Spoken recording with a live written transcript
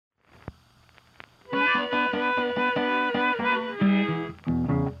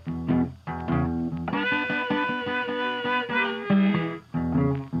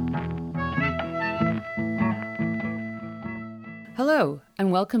Hello,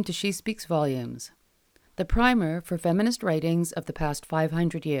 and welcome to She Speaks Volumes, the primer for feminist writings of the past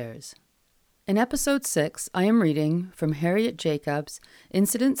 500 years. In Episode 6, I am reading from Harriet Jacobs'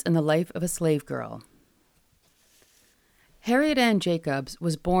 Incidents in the Life of a Slave Girl. Harriet Ann Jacobs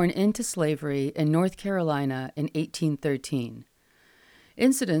was born into slavery in North Carolina in 1813.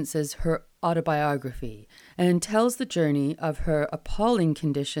 Incidents is her autobiography and tells the journey of her appalling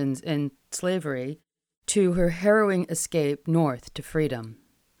conditions in slavery to her harrowing escape north to freedom.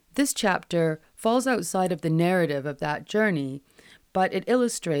 This chapter falls outside of the narrative of that journey, but it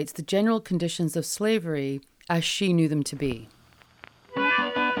illustrates the general conditions of slavery as she knew them to be.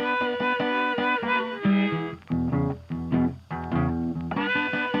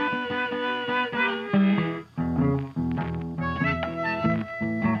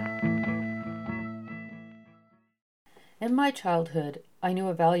 In my childhood, I knew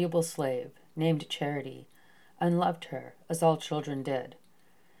a valuable slave named Charity, and loved her, as all children did.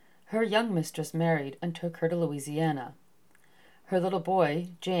 Her young mistress married and took her to Louisiana. Her little boy,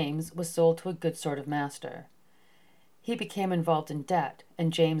 James, was sold to a good sort of master. He became involved in debt,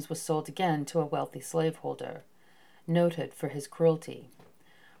 and James was sold again to a wealthy slaveholder, noted for his cruelty.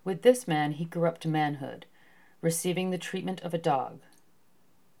 With this man he grew up to manhood, receiving the treatment of a dog.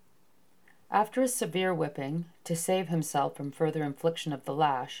 After a severe whipping, to save himself from further infliction of the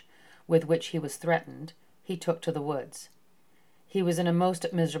lash with which he was threatened, he took to the woods. He was in a most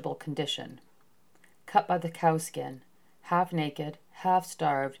miserable condition, cut by the cowskin, half naked, half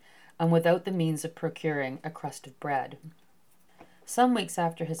starved, and without the means of procuring a crust of bread. Some weeks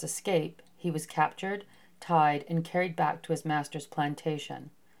after his escape, he was captured, tied, and carried back to his master's plantation.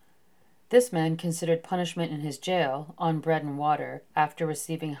 This man considered punishment in his jail, on bread and water, after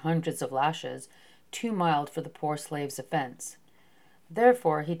receiving hundreds of lashes, too mild for the poor slave's offense.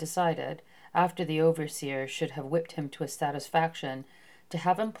 Therefore, he decided, after the overseer should have whipped him to his satisfaction, to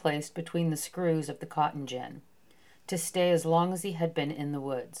have him placed between the screws of the cotton gin, to stay as long as he had been in the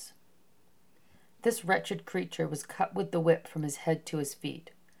woods. This wretched creature was cut with the whip from his head to his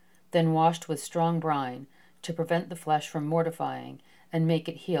feet, then washed with strong brine, to prevent the flesh from mortifying, and make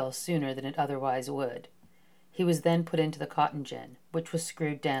it heal sooner than it otherwise would. He was then put into the cotton gin, which was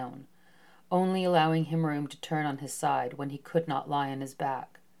screwed down, only allowing him room to turn on his side when he could not lie on his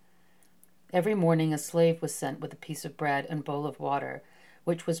back. Every morning a slave was sent with a piece of bread and bowl of water,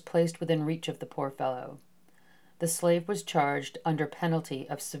 which was placed within reach of the poor fellow. The slave was charged, under penalty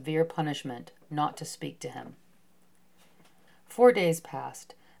of severe punishment, not to speak to him. 4 days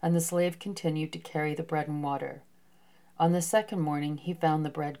passed, and the slave continued to carry the bread and water. On the second morning he found the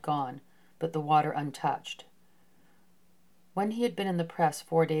bread gone, but the water untouched. When he had been in the press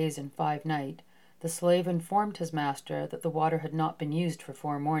 4 days and 5 nights, the slave informed his master that the water had not been used for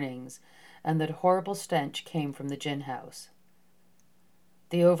 4 mornings, and that a horrible stench came from the gin house.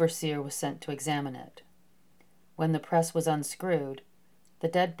 The overseer was sent to examine it. When the press was unscrewed, the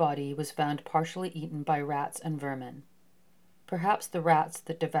dead body was found partially eaten by rats and vermin. Perhaps the rats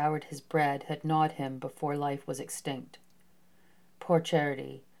that devoured his bread had gnawed him before life was extinct. Poor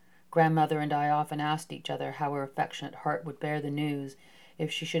Charity! Grandmother and I often asked each other how her affectionate heart would bear the news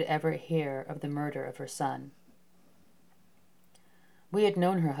if she should ever hear of the murder of her son. We had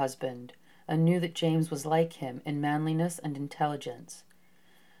known her husband, and knew that James was like him in manliness and intelligence.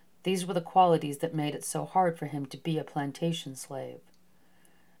 These were the qualities that made it so hard for him to be a plantation slave.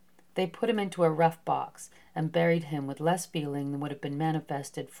 They put him into a rough box and buried him with less feeling than would have been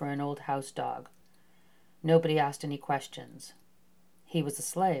manifested for an old house dog. Nobody asked any questions. He was a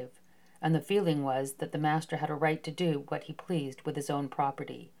slave, and the feeling was that the master had a right to do what he pleased with his own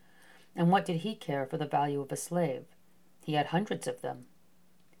property. And what did he care for the value of a slave? He had hundreds of them.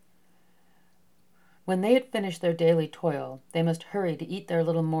 When they had finished their daily toil, they must hurry to eat their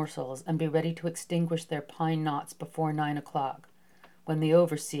little morsels and be ready to extinguish their pine knots before 9 o'clock, when the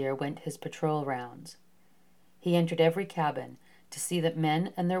overseer went his patrol rounds. He entered every cabin to see that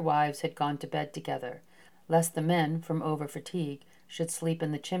men and their wives had gone to bed together, lest the men, from over-fatigue, should sleep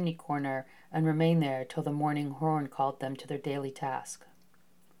in the chimney corner and remain there till the morning horn called them to their daily task.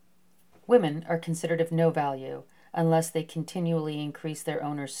 Women are considered of no value unless they continually increase their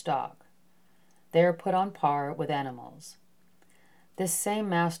owner's stock. They are put on par with animals. This same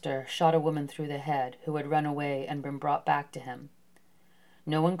master shot a woman through the head who had run away and been brought back to him.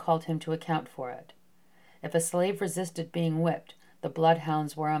 No one called him to account for it. If a slave resisted being whipped, the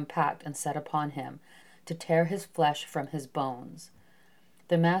bloodhounds were unpacked and set upon him, to tear his flesh from his bones.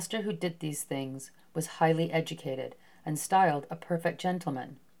 The master who did these things was highly educated and styled a perfect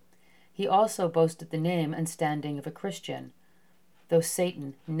gentleman. He also boasted the name and standing of a Christian, though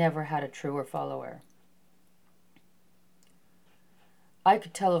Satan never had a truer follower. I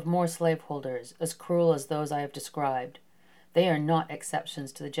could tell of more slaveholders as cruel as those I have described. They are not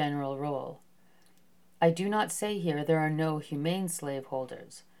exceptions to the general rule. I do not say here there are no humane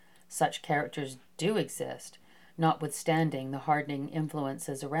slaveholders. Such characters do exist, notwithstanding the hardening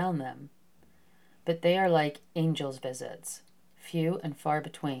influences around them. But they are like angels' visits, few and far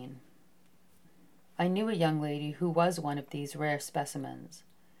between. I knew a young lady who was one of these rare specimens.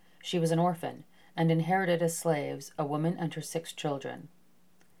 She was an orphan, and inherited as slaves a woman and her 6 children.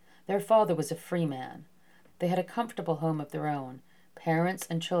 Their father was a free man. They had a comfortable home of their own, parents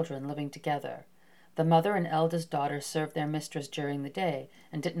and children living together. The mother and eldest daughter served their mistress during the day,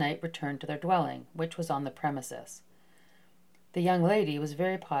 and at night returned to their dwelling, which was on the premises. The young lady was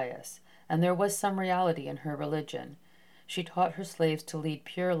very pious, and there was some reality in her religion. She taught her slaves to lead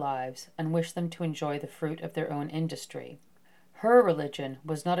pure lives, and wished them to enjoy the fruit of their own industry. Her religion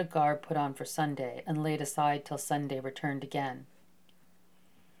was not a garb put on for Sunday, and laid aside till Sunday returned again.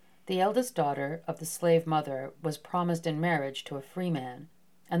 The eldest daughter of the slave mother was promised in marriage to a free man,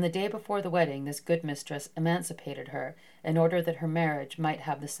 and the day before the wedding this good mistress emancipated her in order that her marriage might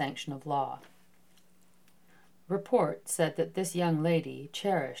have the sanction of law. Report said that this young lady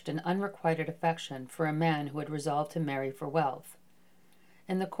cherished an unrequited affection for a man who had resolved to marry for wealth.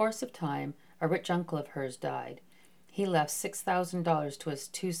 In the course of time, a rich uncle of hers died. He left $6,000 to his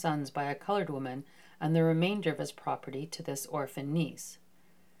 2 sons by a colored woman, and the remainder of his property to this orphan niece.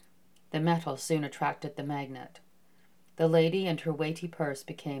 The metal soon attracted the magnet. The lady and her weighty purse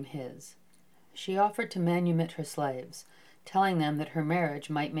became his. She offered to manumit her slaves, telling them that her marriage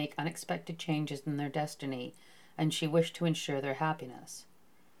might make unexpected changes in their destiny, and she wished to ensure their happiness.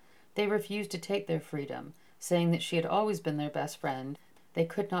 They refused to take their freedom, saying that she had always been their best friend. They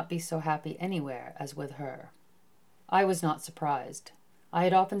could not be so happy anywhere as with her. I was not surprised. I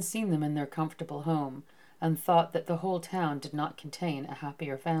had often seen them in their comfortable home, and thought that the whole town did not contain a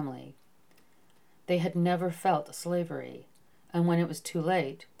happier family. They had never felt slavery, and when it was too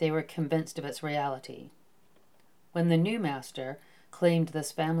late, they were convinced of its reality. When the new master claimed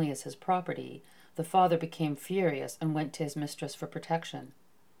this family as his property, the father became furious and went to his mistress for protection.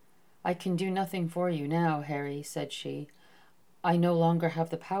 "I can do nothing for you now, Harry," said she. "I no longer have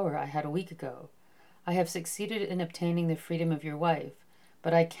the power I had a week ago. I have succeeded in obtaining the freedom of your wife,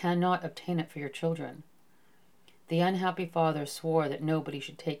 but I cannot obtain it for your children." The unhappy father swore that nobody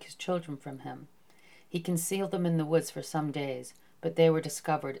should take his children from him. He concealed them in the woods for some days, but they were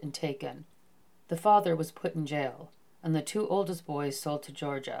discovered and taken. The father was put in jail, and the 2 oldest boys sold to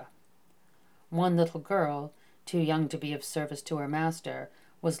Georgia. One little girl, too young to be of service to her master,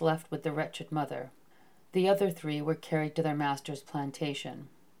 was left with the wretched mother. The other 3 were carried to their master's plantation.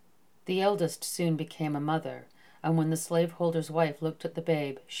 The eldest soon became a mother, and when the slaveholder's wife looked at the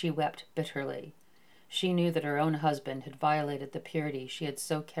babe, she wept bitterly. She knew that her own husband had violated the purity she had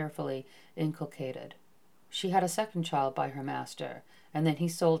so carefully inculcated. She had a 2nd child by her master, and then he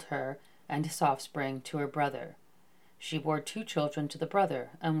sold her and his offspring to her brother. She bore 2 children to the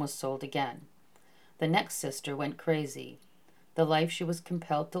brother and was sold again. The next sister went crazy. The life she was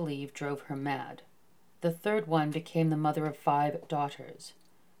compelled to leave drove her mad. The 3rd one became the mother of 5 daughters.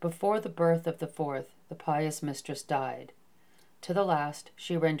 Before the birth of the 4th, the pious mistress died. To the last,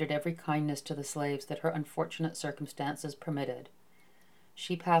 she rendered every kindness to the slaves that her unfortunate circumstances permitted.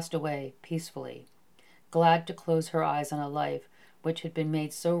 She passed away peacefully, glad to close her eyes on a life which had been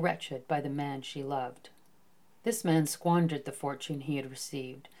made so wretched by the man she loved. This man squandered the fortune he had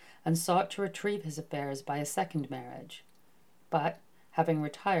received, and sought to retrieve his affairs by a 2nd marriage. But, having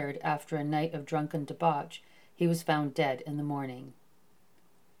retired after a night of drunken debauch, he was found dead in the morning.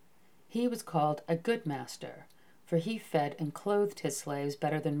 He was called a good master, for he fed and clothed his slaves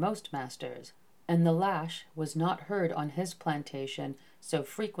better than most masters, and the lash was not heard on his plantation so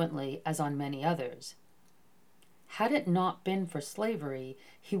frequently as on many others. Had it not been for slavery,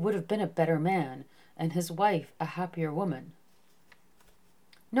 he would have been a better man, and his wife a happier woman.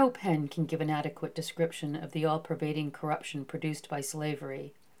 No pen can give an adequate description of the all-pervading corruption produced by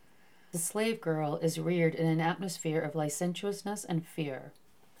slavery. The slave girl is reared in an atmosphere of licentiousness and fear.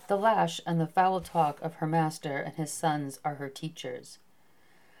 The lash and the foul talk of her master and his sons are her teachers.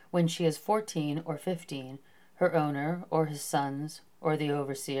 When she is 14 or 15, her owner, or his sons, or the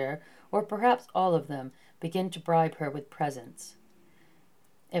overseer, or perhaps all of them, begin to bribe her with presents.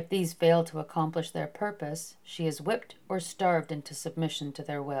 If these fail to accomplish their purpose, she is whipped or starved into submission to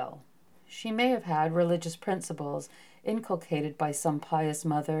their will. She may have had religious principles inculcated by some pious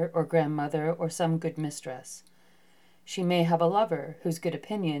mother or grandmother or some good mistress. She may have a lover whose good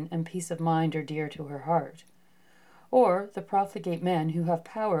opinion and peace of mind are dear to her heart. Or the profligate men who have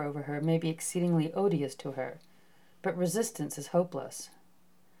power over her may be exceedingly odious to her. but resistance is hopeless.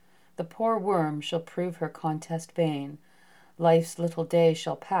 The poor worm shall prove her contest vain. Life's little day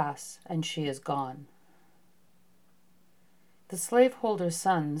shall pass, and she is gone. The slaveholders'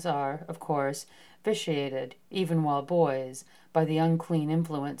 sons are, of course, vitiated, even while boys, by the unclean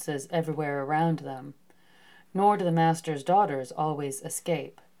influences everywhere around them. Nor do the master's daughters always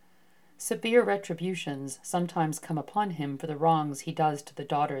escape. Severe retributions sometimes come upon him for the wrongs he does to the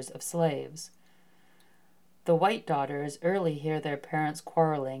daughters of slaves. The white daughters early hear their parents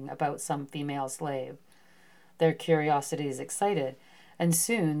quarreling about some female slave. Their curiosity is excited, and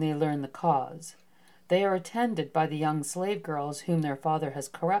soon they learn the cause. They are attended by the young slave girls whom their father has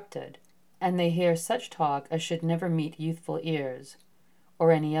corrupted, and they hear such talk as should never meet youthful ears,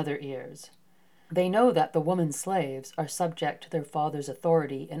 or any other ears. They know that the woman slaves are subject to their father's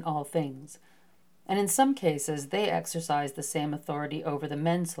authority in all things, and in some cases they exercise the same authority over the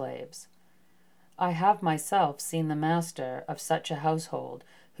men slaves. I have myself seen the master of such a household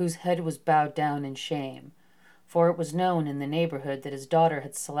whose head was bowed down in shame, for it was known in the neighborhood that his daughter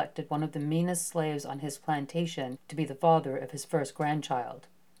had selected one of the meanest slaves on his plantation to be the father of his first grandchild.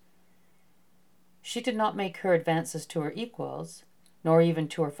 She did not make her advances to her equals, nor even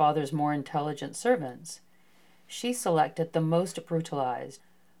to her father's more intelligent servants. She selected the most brutalized,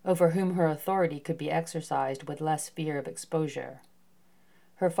 over whom her authority could be exercised with less fear of exposure.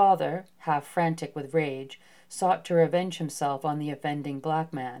 Her father, half frantic with rage, sought to revenge himself on the offending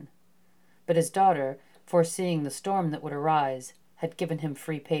black man. But his daughter, foreseeing the storm that would arise, had given him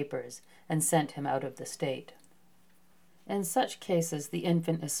free papers and sent him out of the state. In such cases the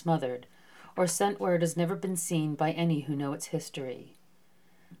infant is smothered, or sent where it has never been seen by any who know its history.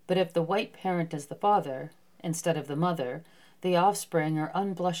 But if the white parent is the father, instead of the mother, the offspring are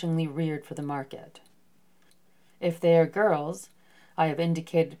unblushingly reared for the market. If they are girls, I have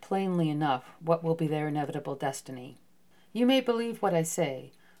indicated plainly enough what will be their inevitable destiny. You may believe what I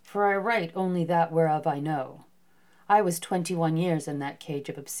say, for I write only that whereof I know. I was 21 years in that cage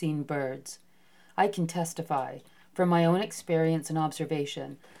of obscene birds. I can testify, from my own experience and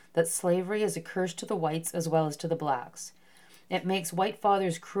observation, that slavery is a curse to the whites as well as to the blacks. It makes white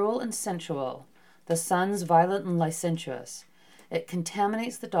fathers cruel and sensual, the sons violent and licentious. It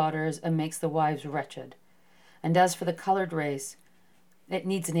contaminates the daughters and makes the wives wretched. And as for the colored race, it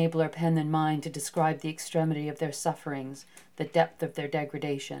needs an abler pen than mine to describe the extremity of their sufferings, the depth of their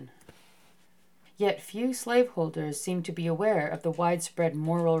degradation. Yet few slaveholders seem to be aware of the widespread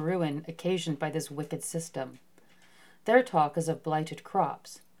moral ruin occasioned by this wicked system. Their talk is of blighted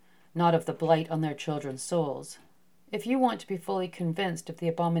crops, not of the blight on their children's souls. If you want to be fully convinced of the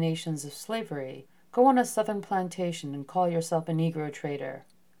abominations of slavery, go on a southern plantation and call yourself a Negro trader.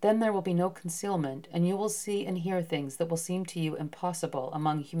 Then there will be no concealment, and you will see and hear things that will seem to you impossible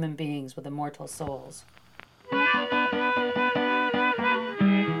among human beings with immortal souls.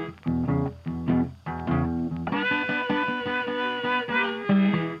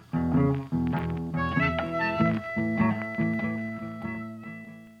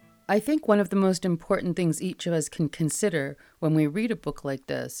 I think one of the most important things each of us can consider when we read a book like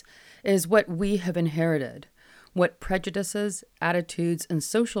this is what we have inherited, what prejudices, attitudes, and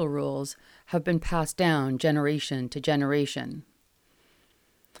social rules have been passed down generation to generation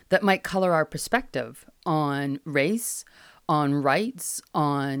that might color our perspective on race, on rights,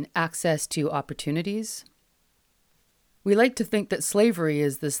 on access to opportunities. We like to think that slavery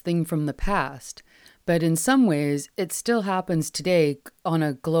is this thing from the past, but in some ways it still happens today on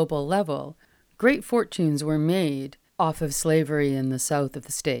a global level. Great fortunes were made off of slavery in the south of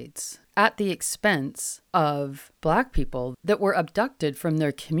the states at the expense of Black people that were abducted from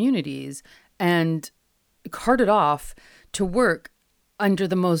their communities and carted off to work under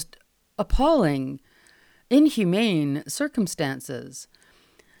the most appalling, inhumane circumstances.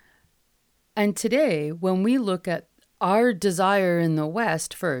 And today, when we look at our desire in the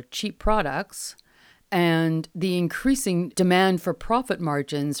West for cheap products and the increasing demand for profit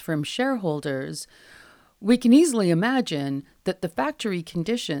margins from shareholders, we can easily imagine that the factory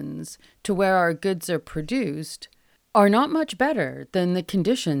conditions to where our goods are produced are not much better than the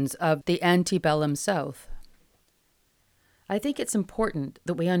conditions of the antebellum South. I think it's important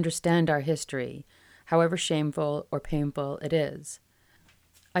that we understand our history, however shameful or painful it is.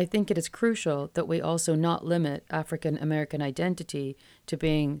 I think it is crucial that we also not limit African American identity to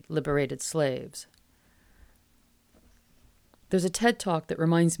being liberated slaves. There's a TED Talk that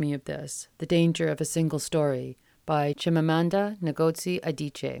reminds me of this, The Danger of a Single Story, by Chimamanda Ngozi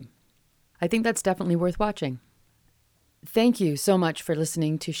Adichie. I think that's definitely worth watching. Thank you so much for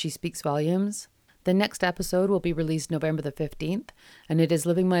listening to She Speaks Volumes. The next episode will be released November the 15th, and it is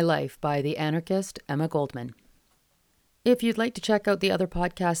Living My Life by the anarchist Emma Goldman. If you'd like to check out the other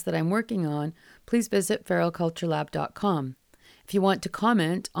podcasts that I'm working on, please visit feralculturelab.com. If you want to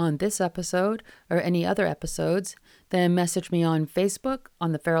comment on this episode or any other episodes, then message me on Facebook,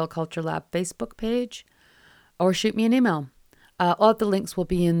 on the Feral Culture Lab Facebook page, or shoot me an email. All of the links will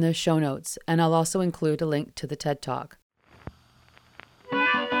be in the show notes, and I'll also include a link to the TED Talk.